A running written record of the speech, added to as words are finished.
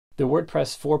The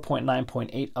WordPress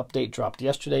 4.9.8 update dropped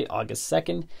yesterday, August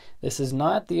 2nd. This is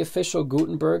not the official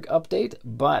Gutenberg update,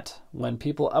 but when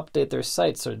people update their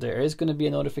sites, there is going to be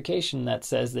a notification that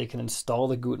says they can install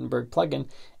the Gutenberg plugin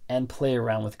and play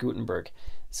around with Gutenberg.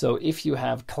 So if you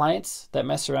have clients that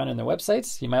mess around in their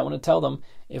websites, you might want to tell them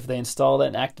if they install that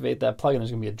and activate that plugin, there's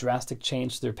going to be a drastic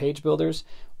change to their page builders,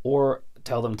 or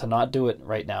tell them to not do it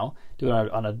right now. Do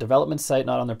it on a development site,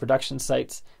 not on their production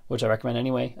sites, which I recommend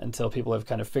anyway, until people have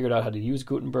kind of figured out how to use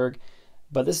Gutenberg.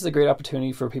 But this is a great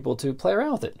opportunity for people to play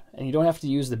around with it. And you don't have to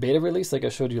use the beta release like I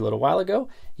showed you a little while ago.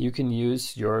 You can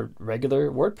use your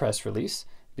regular WordPress release,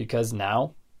 because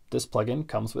now this plugin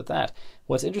comes with that.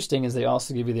 What's interesting is they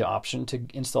also give you the option to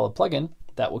install a plugin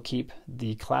that will keep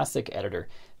the classic editor.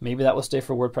 Maybe that will stay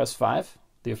for WordPress 5,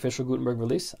 the official Gutenberg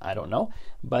release, I don't know.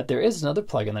 But there is another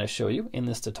plugin that I show you in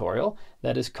this tutorial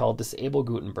that is called Disable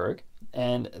Gutenberg.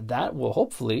 And that will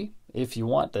hopefully, if you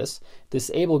want this,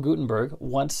 disable Gutenberg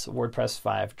once WordPress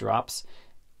 5 drops.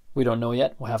 We don't know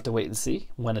yet. We'll have to wait and see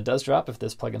when it does drop, if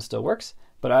this plugin still works.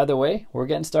 But either way, we're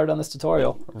getting started on this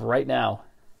tutorial right now.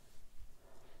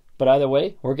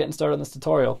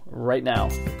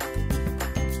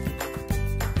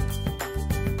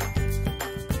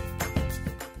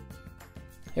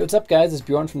 Hey, what's up guys? It's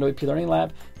Bjorn from WP Learning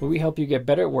Lab, where we help you get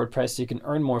better at WordPress so you can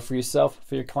earn more for yourself,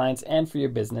 for your clients, and for your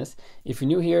business. If you're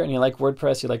new here and you like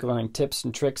WordPress, you like learning tips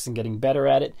and tricks and getting better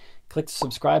at it, click the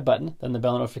subscribe button, then the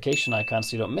bell notification icon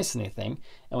so you don't miss anything.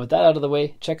 And with that out of the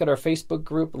way, check out our Facebook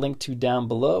group, linked to down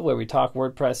below, where we talk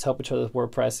WordPress, help each other with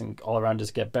WordPress, and all around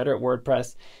just get better at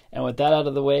WordPress. And with that out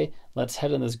of the way, let's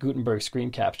head in this Gutenberg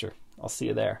screen capture. I'll see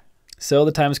you there. So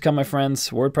the time's come, my friends.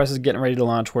 WordPress is getting ready to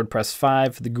launch WordPress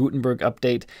 5, the Gutenberg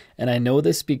update. And I know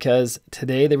this because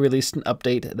today they released an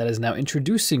update that is now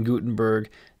introducing Gutenberg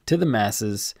to the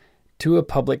masses, to a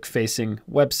public-facing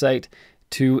website,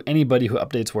 to anybody who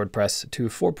updates WordPress to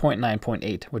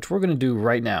 4.9.8, which we're going to do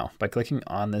right now by clicking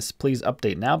on this Please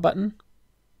Update Now button,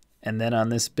 and then on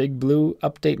this big blue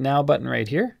Update Now button right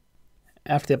here.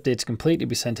 After the update's complete, you'll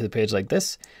be sent to the page like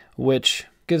this, which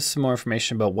gives some more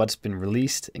information about what's been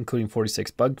released, including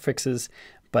 46 bug fixes.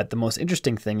 But the most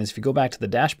interesting thing is if you go back to the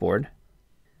dashboard,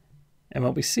 and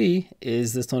what we see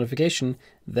is this notification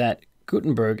that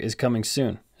Gutenberg is coming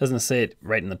soon. It doesn't say it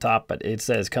right in the top, but it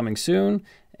says coming soon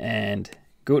and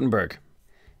Gutenberg.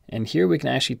 And here we can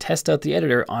actually test out the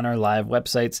editor on our live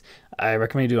websites. I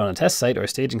recommend you do it on a test site or a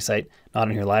staging site, not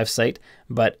on your live site,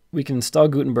 but we can install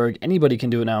Gutenberg. Anybody can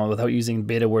do it now without using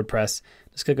beta WordPress.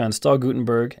 Just click on Install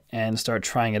Gutenberg and start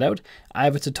trying it out. I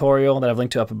have a tutorial that I've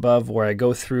linked to up above where I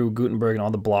go through Gutenberg and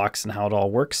all the blocks and how it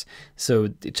all works. So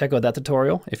check out that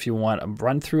tutorial if you want a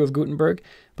run through of Gutenberg.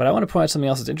 But I want to point out something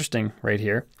else that's interesting right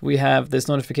here. We have this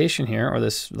notification here, or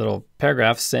this little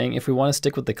paragraph saying if we want to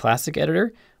stick with the classic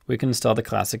editor, we can install the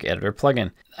classic editor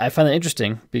plugin. I find that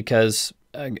interesting because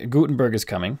Gutenberg is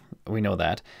coming, we know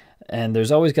that, and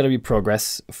there's always got to be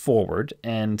progress forward,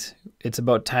 and it's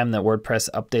about time that WordPress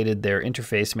updated their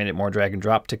interface, made it more drag and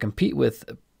drop to compete with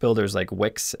builders like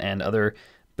Wix and other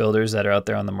builders that are out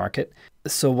there on the market.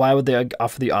 So why would they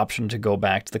offer the option to go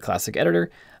back to the classic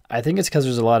editor? I think it's because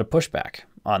there's a lot of pushback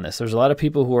on this. There's a lot of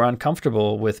people who are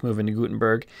uncomfortable with moving to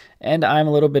Gutenberg, and I'm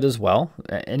a little bit as well.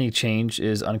 Any change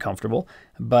is uncomfortable,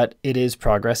 but it is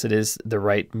progress. It is the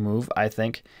right move, I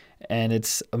think, and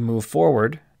it's a move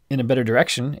forward in a better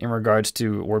direction in regards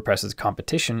to WordPress's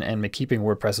competition and keeping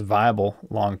WordPress viable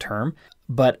long term.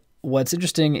 But what's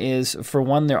interesting is, for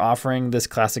one, they're offering this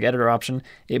classic editor option.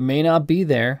 It may not be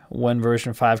there when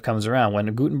version 5 comes around.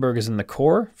 When Gutenberg is in the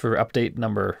core for update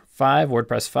number 5,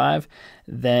 WordPress 5,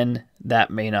 then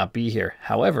that may not be here.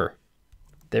 However,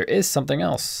 there is something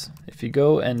else. If you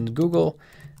go and Google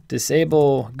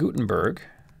disable Gutenberg,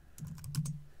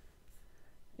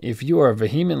 if you are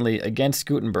vehemently against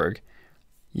Gutenberg,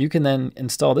 you can then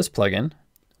install this plugin,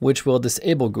 which will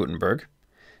disable Gutenberg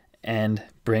and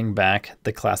bring back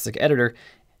the classic editor.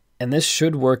 And this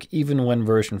should work even when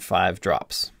version 5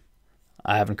 drops.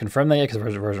 I haven't confirmed that yet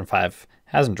because version 5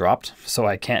 hasn't dropped, so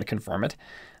I can't confirm it.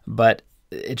 But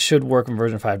it should work when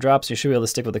version 5 drops. You should be able to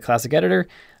stick with the classic editor.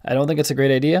 I don't think it's a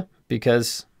great idea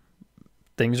because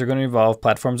things are going to evolve,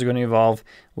 platforms are going to evolve.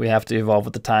 We have to evolve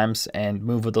with the times and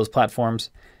move with those platforms.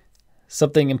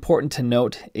 Something important to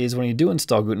note is when you do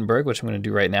install Gutenberg, which I'm going to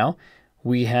do right now,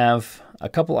 we have a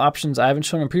couple options I haven't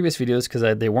shown in previous videos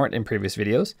because they weren't in previous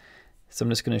videos. So I'm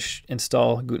just going to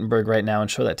install Gutenberg right now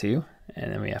and show that to you.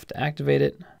 And then we have to activate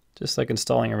it, just like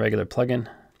installing a regular plugin.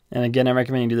 And again, I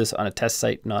recommend you do this on a test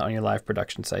site, not on your live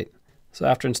production site. So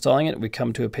after installing it, we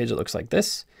come to a page that looks like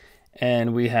this.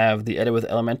 And we have the edit with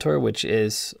Elementor, which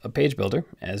is a page builder,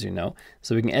 as you know.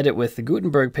 So we can edit with the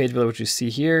Gutenberg page builder, which you see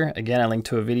here. Again, I linked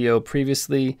to a video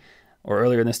previously or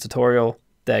earlier in this tutorial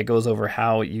that goes over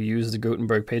how you use the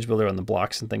Gutenberg page builder on the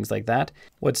blocks and things like that.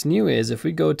 What's new is if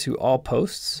we go to all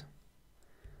posts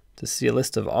to see a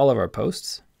list of all of our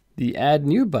posts, the add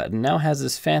new button now has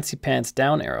this fancy pants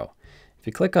down arrow. If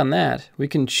you click on that, we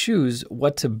can choose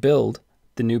what to build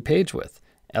the new page with.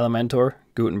 Elementor,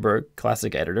 Gutenberg,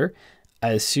 Classic Editor. I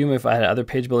assume if I had other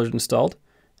page builders installed,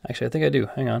 actually I think I do,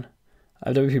 hang on. I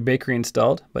have WP Bakery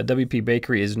installed, but WP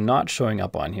Bakery is not showing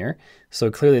up on here. So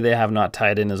clearly they have not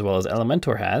tied in as well as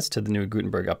Elementor has to the new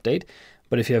Gutenberg update.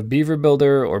 But if you have Beaver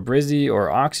Builder or Brizy or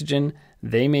Oxygen,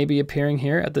 they may be appearing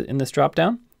here in this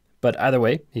dropdown. But either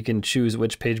way, you can choose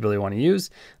which page builder you want to use.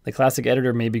 The Classic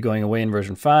Editor may be going away in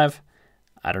version 5.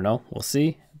 I don't know, we'll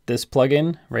see. This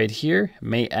plugin right here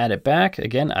may add it back.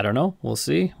 Again, I don't know, we'll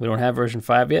see. We don't have version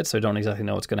 5 yet, so I don't exactly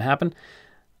know what's going to happen.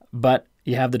 But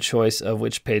you have the choice of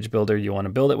which page builder you want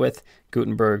to build it with,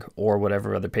 Gutenberg or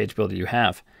whatever other page builder you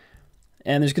have.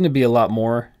 And there's going to be a lot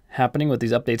more happening with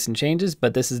these updates and changes,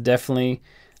 but this is definitely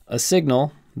a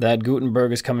signal that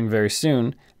Gutenberg is coming very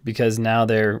soon, because now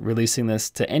they're releasing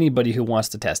this to anybody who wants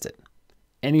to test it.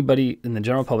 Anybody in the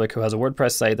general public who has a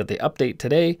WordPress site that they update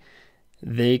today,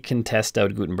 they can test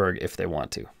out Gutenberg if they want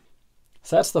to.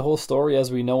 So that's the whole story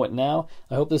as we know it now.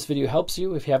 I hope this video helps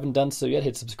you. If you haven't done so yet,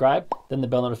 hit subscribe, then the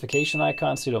bell notification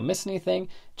icon so you don't miss anything.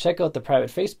 Check out the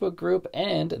private Facebook group,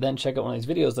 and then check out one of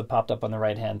these videos that popped up on the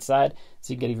right-hand side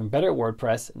so you can get even better at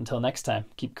WordPress. Until next time,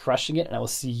 keep crushing it, and I will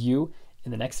see you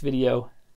in the next video.